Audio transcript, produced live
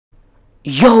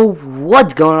Yo,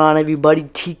 what's going on, everybody?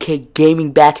 TK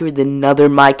Gaming back here with another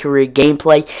My Career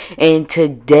gameplay, and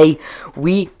today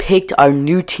we picked our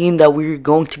new team that we're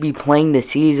going to be playing the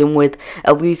season with,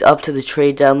 at least up to the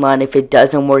trade deadline if it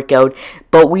doesn't work out.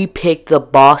 But we picked the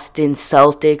Boston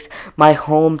Celtics, my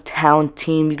hometown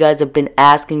team. You guys have been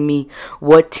asking me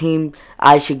what team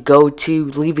I should go to,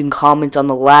 leaving comments on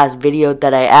the last video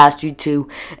that I asked you to,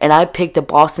 and I picked the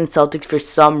Boston Celtics for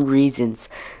some reasons.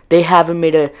 They haven't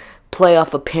made a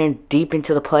playoff appearance deep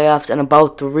into the playoffs in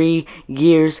about 3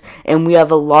 years, and we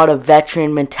have a lot of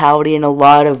veteran mentality and a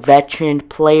lot of veteran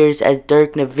players as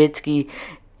Dirk Nowitzki,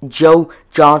 Joe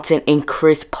Johnson, and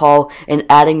Chris Paul, and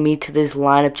adding me to this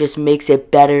lineup just makes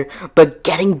it better. But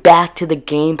getting back to the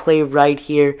gameplay right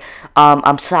here,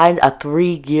 I'm signed a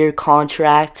 3-year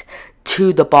contract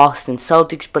to the Boston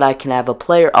Celtics, but I can have a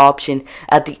player option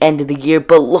at the end of the year.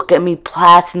 But look at me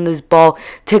passing this ball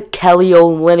to Kelly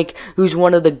Olynyk, who's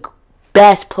one of the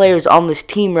best players on this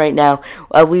team right now,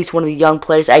 at least one of the young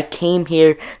players. I came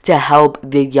here to help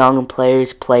the young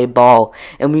players play ball,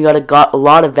 and we got a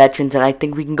lot of veterans, and I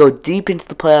think we can go deep into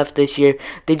the playoffs this year.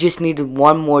 They just needed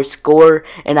one more scorer,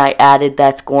 and I added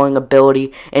that scoring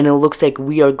ability, and it looks like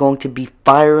we are going to be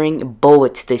firing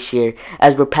bullets this year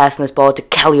as we're passing this ball to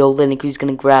Kelly Olynyk, who's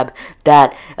going to grab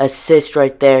that assist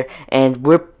right there, and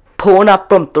we're pulling up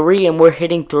from 3 and we're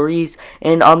hitting threes,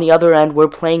 and on the other end we're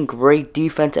playing great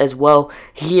defense as well.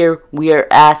 Here we are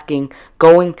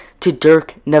going to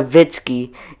Dirk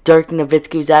Nowitzki. Dirk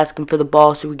Nowitzki was asking for the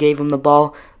ball, so we gave him the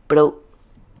ball.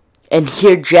 And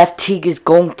here Jeff Teague is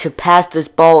going to pass this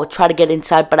ball, try to get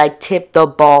inside, but I tipped the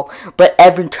ball. But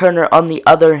Evan Turner, on the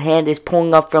other hand, is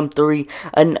pulling up from 3.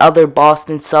 Another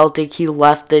Boston Celtic. He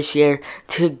left this year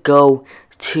to go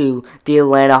to the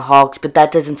Atlanta Hawks, but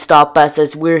that doesn't stop us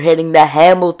as we're hitting the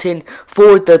Hamilton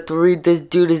for the 3. This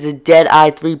dude is a dead-eye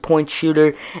 3-point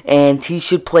shooter, and he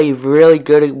should play really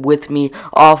good with me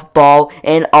off ball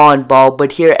and on ball.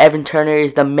 But here Evan Turner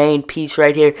is the main piece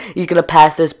right here. He's going to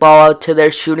pass this ball out to their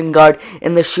shooting guard,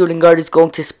 and the shooting guard is going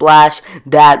to splash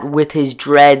that with his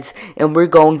dreads, and we're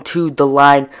going to the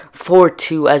line for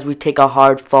 2 as we take a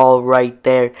hard fall right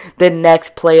there. The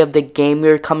next play of the game, we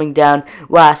are coming down.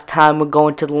 Last time we're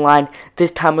going to the line. This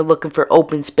time we're looking for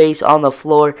open space on the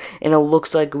floor, and it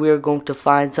looks like we're going to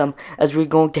find some as we're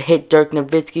going to hit Dirk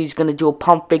Nowitzki. He's going to do a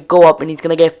pump fake, go up, and he's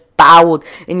going to get fouled.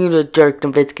 And you know Dirk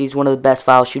Nowitzki is one of the best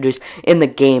foul shooters in the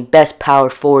game, best power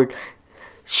forward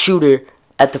shooter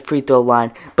at the free throw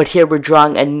line. But here we're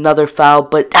drawing another foul,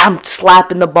 but I'm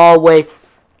slapping the ball away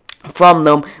from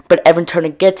them, but Evan Turner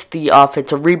gets the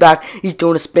offensive rebound. He's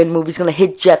doing a spin move. He's going to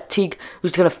hit Jeff Teague,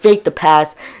 who's going to fake the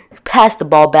pass the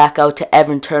ball back out to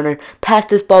Evan Turner, pass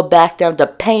this ball back down to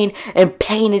Payne, and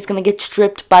Payne is going to get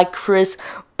stripped by Chris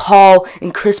Paul,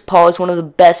 and Chris Paul is one of the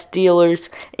best stealers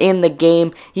in the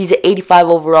game. He's at 85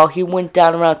 overall. He went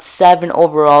down around 7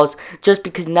 overalls just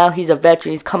because now he's a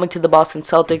veteran. He's coming to the Boston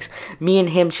Celtics. Me and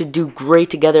him should do great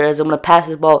together as I'm going to pass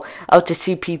this ball out to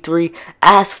CP3.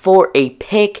 Ask for a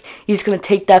pick. He's going to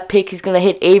take that pick. He's going to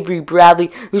hit Avery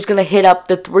Bradley, who's going to hit up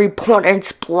the 3-pointer and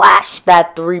splash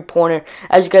that 3-pointer.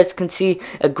 As you guys can see,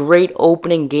 a great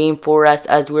opening game for us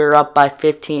as we're up by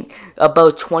 15.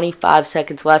 About 25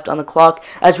 seconds left on the clock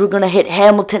as we're going to hit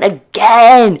Hamilton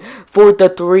again for the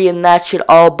 3, and that should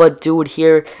all but do it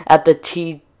here at the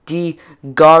TD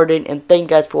Garden. And thank you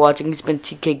guys for watching. It's been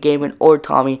TK Gaming or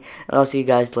Tommy, and I'll see you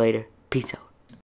guys later. Peace out.